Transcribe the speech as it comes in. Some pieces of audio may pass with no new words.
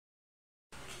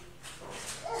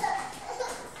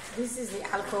This is the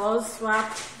alcohol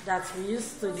swab that we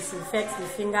use to disinfect the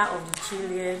finger of the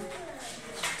children.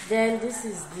 Then this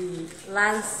is the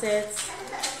lancet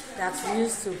that we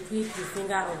use to prick the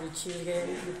finger of the children.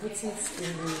 We put it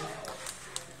in the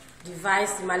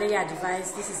device, the malaria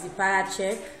device. This is the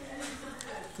para-check.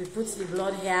 We put the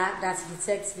blood here that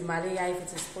detects the malaria if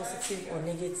it is positive or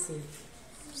negative.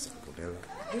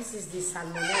 This is the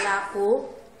Salmonella O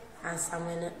and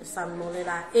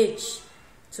Salmonella H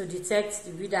to detect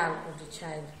the breathing of the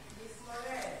child.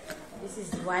 This is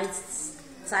the white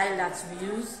tile that we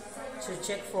use to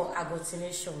check for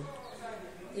agglutination,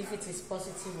 if it is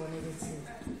positive or negative.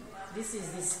 This is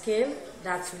the scale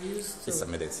that we use to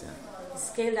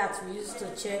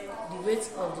check the weight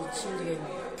of the children.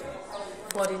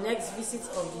 For the next visit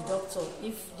of the doctor,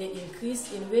 if they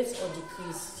increase in weight or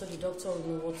decrease, so the doctor will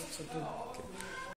know what to do.